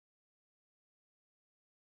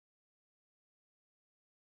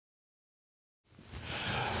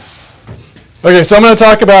Okay, so I'm going to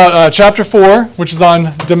talk about Chapter 4, which is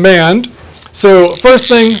on demand. So first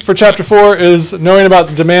thing for Chapter 4 is knowing about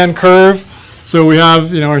the demand curve. So we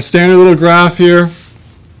have our standard little graph here.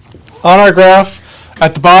 On our graph,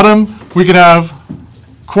 at the bottom, we could have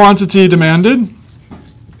quantity demanded.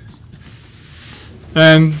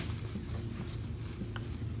 And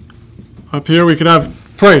up here, we could have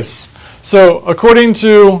price. So according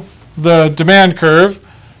to the demand curve,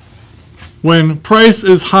 when price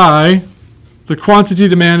is high, the quantity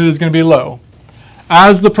demanded is going to be low.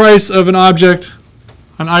 As the price of an object,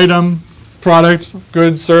 an item, product,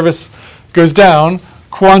 good, service goes down,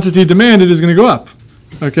 quantity demanded is going to go up.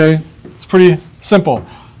 Okay? It's pretty simple.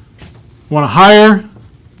 Want a higher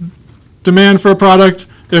demand for a product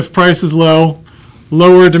if price is low,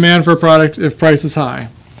 lower demand for a product if price is high.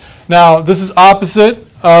 Now, this is opposite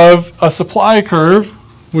of a supply curve,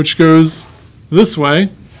 which goes this way.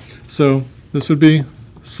 So this would be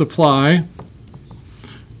supply,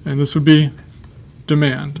 and this would be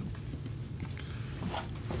demand.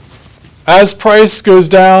 As price goes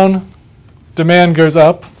down, demand goes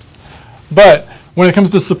up. But when it comes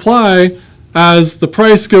to supply, as the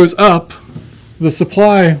price goes up, the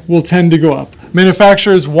supply will tend to go up.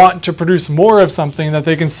 Manufacturers want to produce more of something that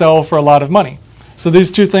they can sell for a lot of money. So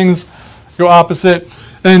these two things go opposite.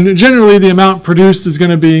 And generally, the amount produced is going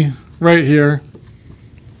to be right here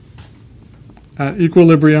at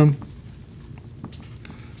equilibrium.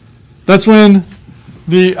 That's when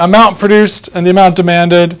the amount produced and the amount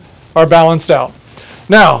demanded are balanced out.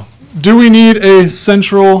 Now, do we need a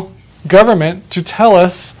central government to tell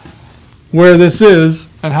us where this is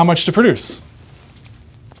and how much to produce?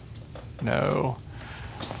 No.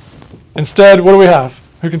 Instead, what do we have?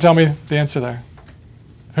 Who can tell me the answer there?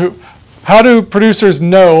 How do producers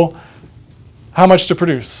know how much to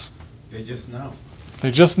produce? They just know.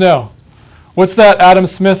 They just know. What's that Adam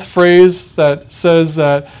Smith phrase that says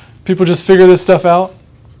that people just figure this stuff out?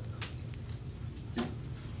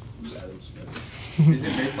 Who's Adam Smith? Is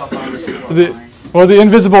it based off how the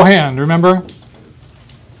invisible hand, remember?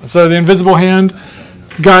 So the invisible hand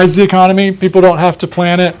guides the economy. People don't have to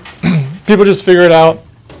plan it. People just figure it out.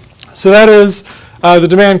 So that is the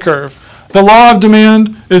demand curve. The law of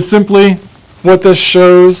demand is simply what this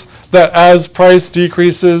shows, that as price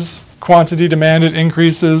decreases, quantity demanded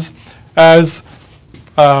increases. As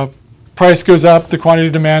price goes up, the quantity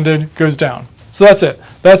demanded goes down. So that's it.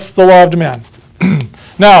 That's the law of demand.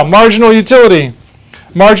 Now, marginal utility.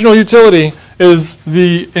 Marginal utility is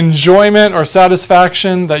the enjoyment or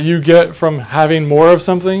satisfaction that you get from having more of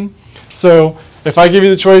something. So if I give you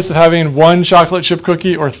the choice of having 1 chocolate chip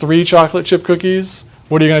cookie or 3 chocolate chip cookies,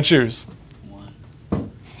 what are you going to choose?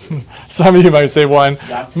 1. Some of you might say 1.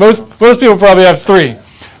 Most people probably have 3.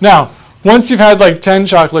 Now, once you've had like 10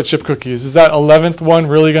 chocolate chip cookies, is that 11th one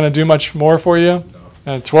really going to do much more for you?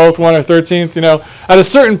 And 12th one or 13th, at a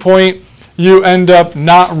certain point, you end up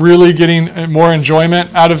not really getting more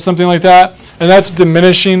enjoyment out of something like that, and that's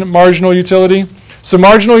diminishing marginal utility. So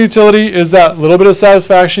marginal utility is that little bit of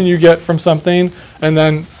satisfaction you get from something, and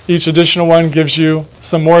then each additional one gives you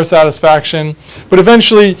some more satisfaction. But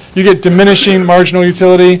eventually, you get diminishing marginal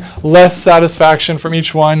utility, less satisfaction from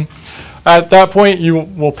each one. At that point, you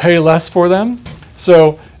will pay less for them.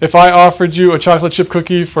 So if I offered you a chocolate chip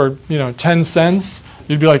cookie for 10 cents,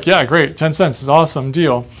 you'd be like, yeah, great, 10 cents is an awesome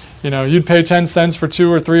deal. You'd pay 10 cents for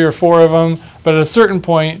 2 or 3 or 4 of them, but at a certain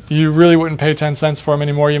point, you really wouldn't pay 10 cents for them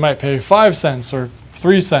anymore. You might pay 5 cents or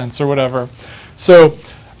 3 cents or whatever. So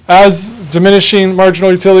as diminishing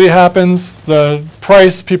marginal utility happens, the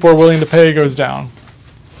price people are willing to pay goes down.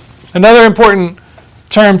 Another important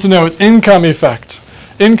term to know is income effect.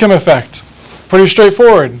 Income effect, pretty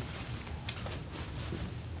straightforward.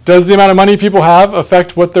 Does the amount of money people have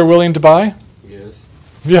affect what they're willing to buy? Yes.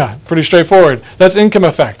 Yeah, pretty straightforward. That's income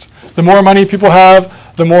effect. The more money people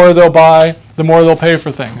have, the more they'll buy, the more they'll pay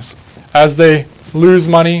for things. As they lose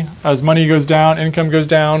money, as money goes down, income goes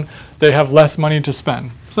down, they have less money to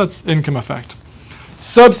spend. So that's income effect.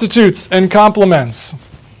 Substitutes and complements.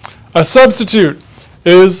 A substitute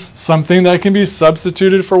is something that can be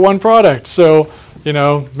substituted for one product. So,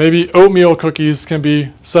 maybe oatmeal cookies can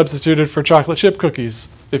be substituted for chocolate chip cookies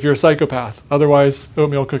if you're a psychopath. Otherwise,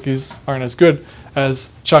 oatmeal cookies aren't as good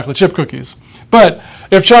as chocolate chip cookies. But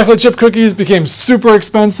if chocolate chip cookies became super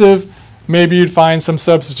expensive, maybe you'd find some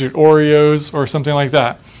substitute, Oreos or something like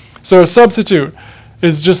that. So a substitute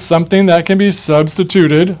is just something that can be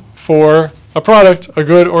substituted for a product, a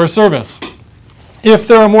good, or a service. If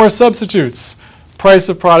there are more substitutes, price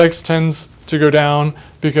of products tends to go down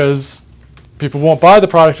because people won't buy the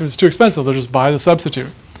product if it's too expensive. They'll just buy the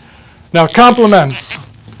substitute. Now, complements.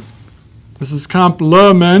 This is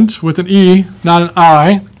compliment with an E, not an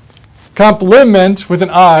I. Compliment with an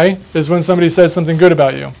I is when somebody says something good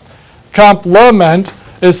about you. Complement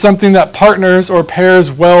is something that partners or pairs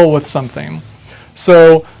well with something.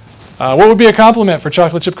 So what would be a compliment for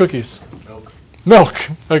chocolate chip cookies? Milk. Milk,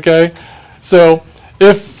 okay? So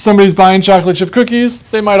if somebody's buying chocolate chip cookies,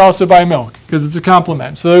 they might also buy milk because it's a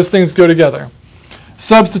compliment. So those things go together.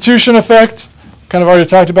 Substitution effect, kind of already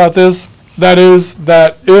talked about this. That is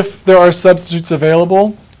that if there are substitutes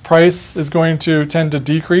available, price is going to tend to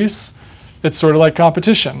decrease. It's sort of like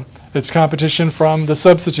competition. It's competition from the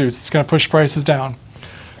substitutes. It's going to push prices down.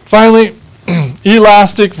 Finally,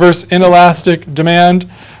 elastic versus inelastic demand.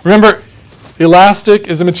 Remember, elastic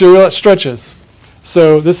is a material that stretches.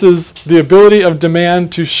 So this is the ability of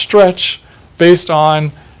demand to stretch based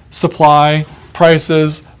on supply,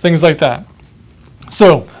 prices, things like that.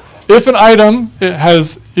 So if an item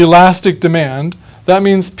has elastic demand, that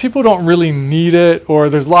means people don't really need it, or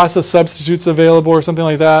there's lots of substitutes available or something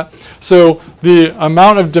like that. So the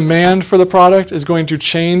amount of demand for the product is going to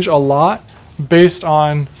change a lot based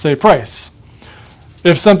on, say, price.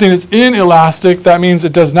 If something is inelastic, that means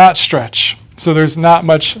it does not stretch. So there's not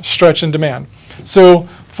much stretch in demand. So,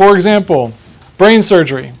 for example, brain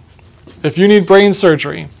surgery. If you need brain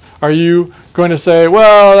surgery, are you going to say,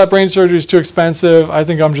 well, that brain surgery is too expensive, I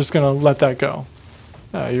think I'm just going to let that go?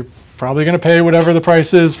 You're probably going to pay whatever the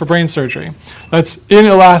price is for brain surgery. That's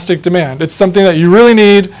inelastic demand. It's something that you really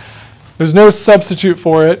need. There's no substitute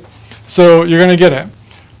for it, so you're going to get it.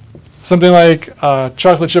 Something like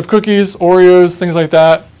chocolate chip cookies, Oreos, things like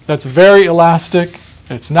that, that's very elastic.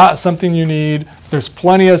 It's not something you need. There's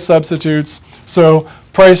plenty of substitutes, so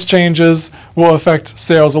price changes will affect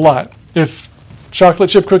sales a lot. If chocolate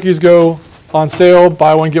chip cookies go on sale,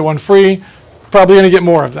 buy one, get one free, probably going to get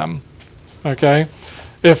more of them, okay?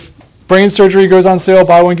 If brain surgery goes on sale,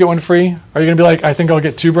 buy one, get one free, are you going to be like, I think I'll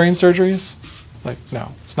get 2 brain surgeries? Like,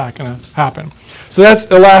 no, it's not going to happen. So that's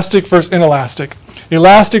elastic versus inelastic.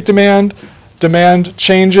 Elastic demand, demand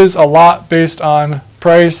changes a lot based on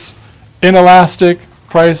price. Inelastic,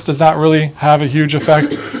 price does not really have a huge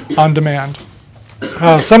effect on demand.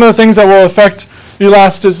 Some of the things that will affect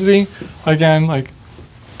elasticity, again, like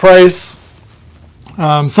price,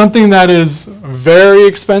 something that is very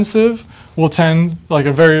expensive will tend, like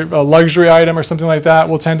a luxury item or something like that,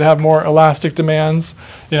 will tend to have more elastic demands.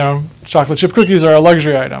 You know, chocolate chip cookies are a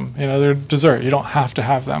luxury item. You know, they're dessert. You don't have to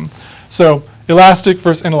have them. So elastic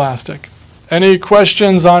versus inelastic. Any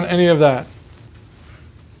questions on any of that?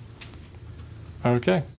 Okay.